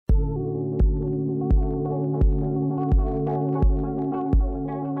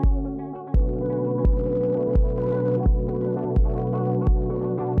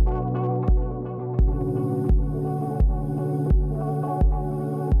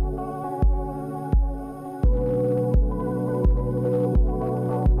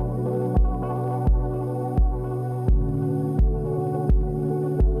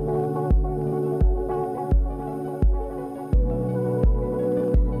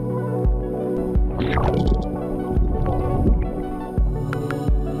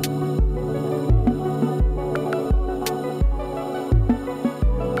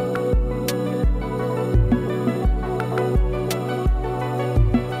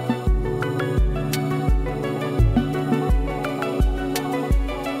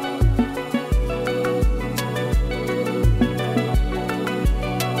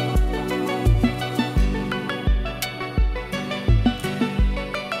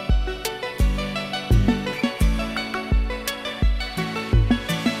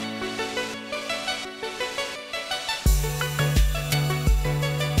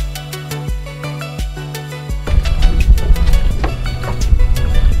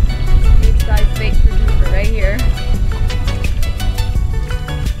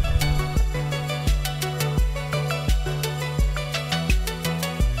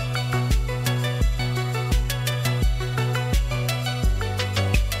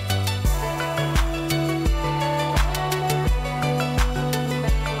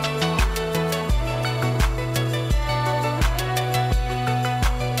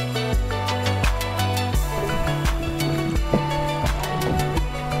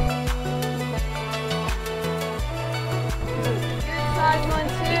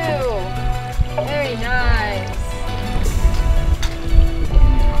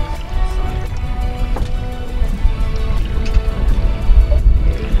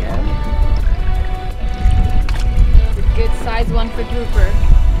One for grouper.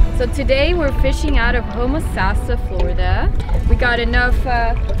 So today we're fishing out of Homosassa, Florida. We got enough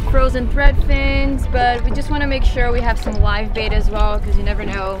frozen thread fins, but we just want to make sure we have some live bait as well, because you never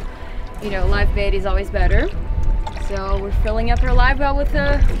know, live bait is always better. So we're filling up our live well with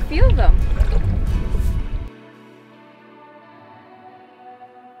a few of them.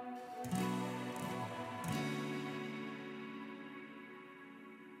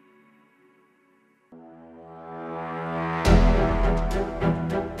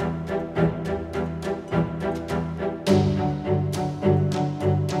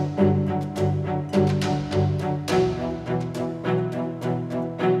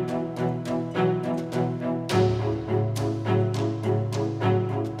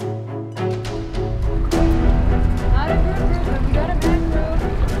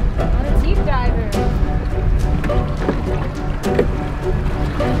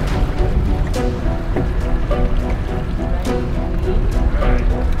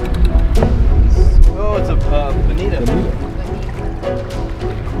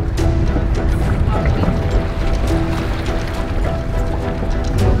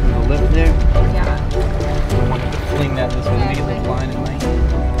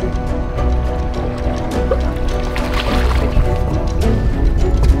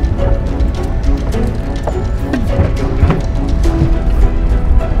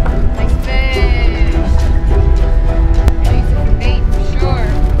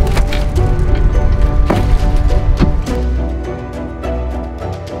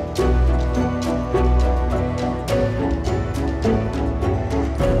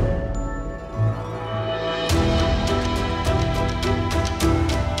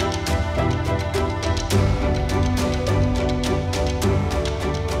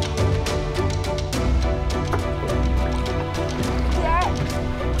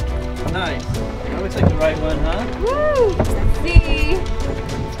 Nice. That looks like the right one, huh? Woo! Let's see.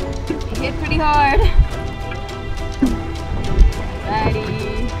 He hit pretty hard.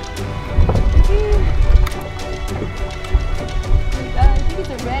 Alrighty. I think it's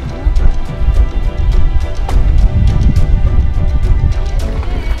a red grouper.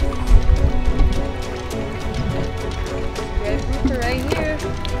 Red grouper right here.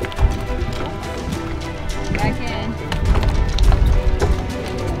 Back in.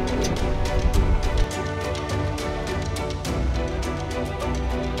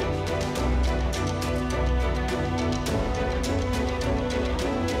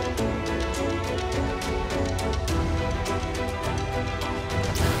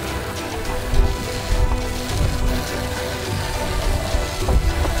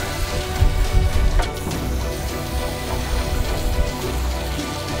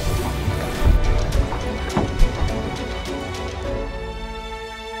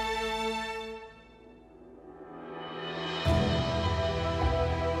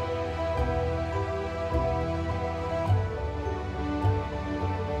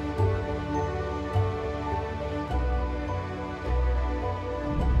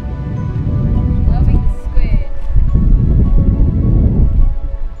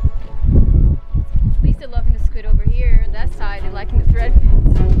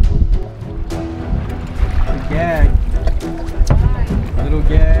 Gag. Little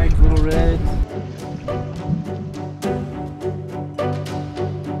gags, little reds.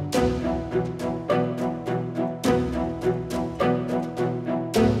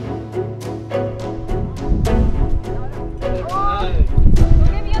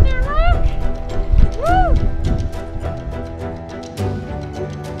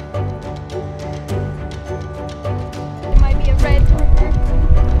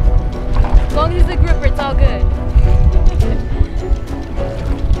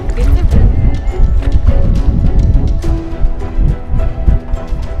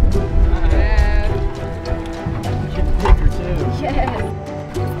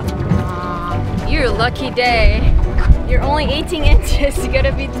 every day. You're only 18 inches, you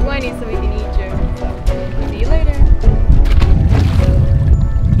gotta be 20 so we can eat you. So, see you later.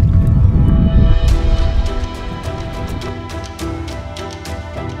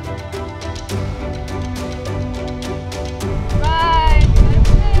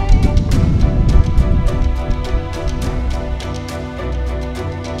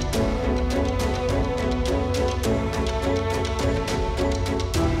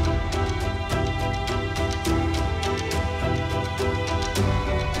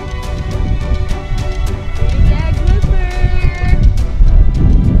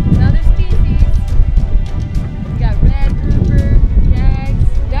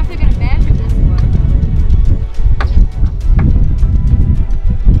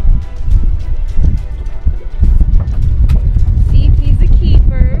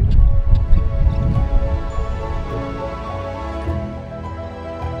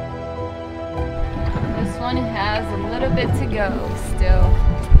 One has a little bit to go still.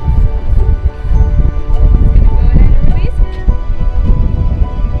 Just gonna go ahead and release him.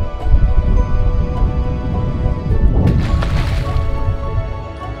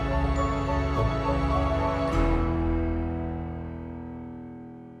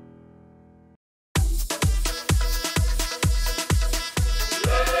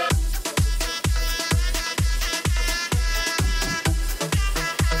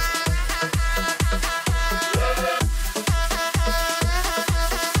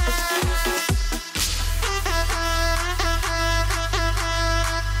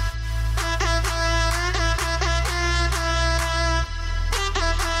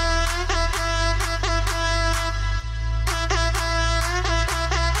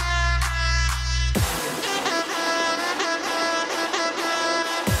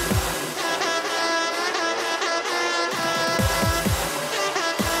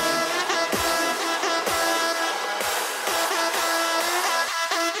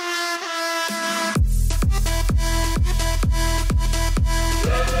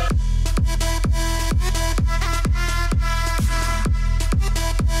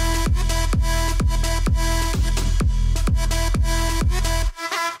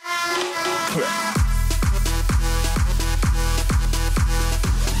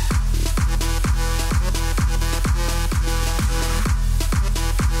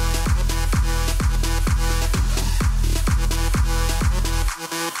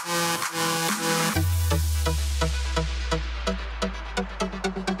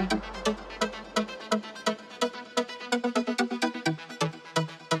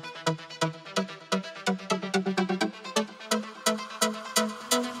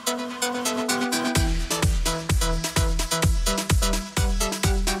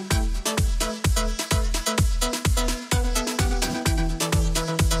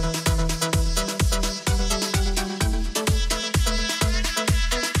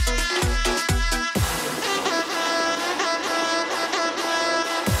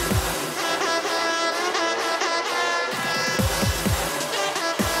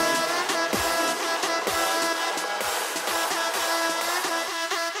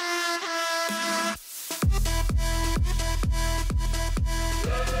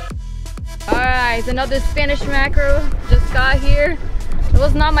 Alright, another Spanish mackerel just got here. It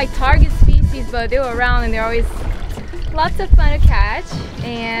was not my target species, but they were around and they're always lots of fun to catch,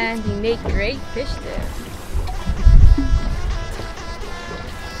 and they make great fish there.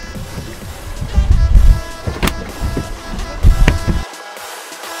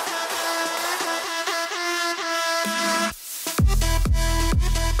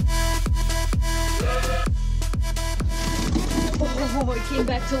 Oh, it came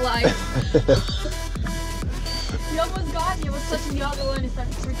back to life. He almost got me. I was touching the other one and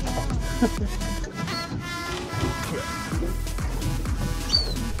started freaking out.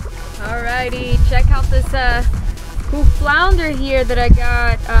 Alrighty, check out this cool flounder here that I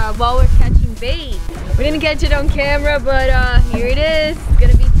got while we're catching bait. We didn't catch it on camera, but here it is. It's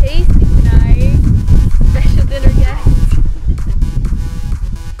gonna be tasty.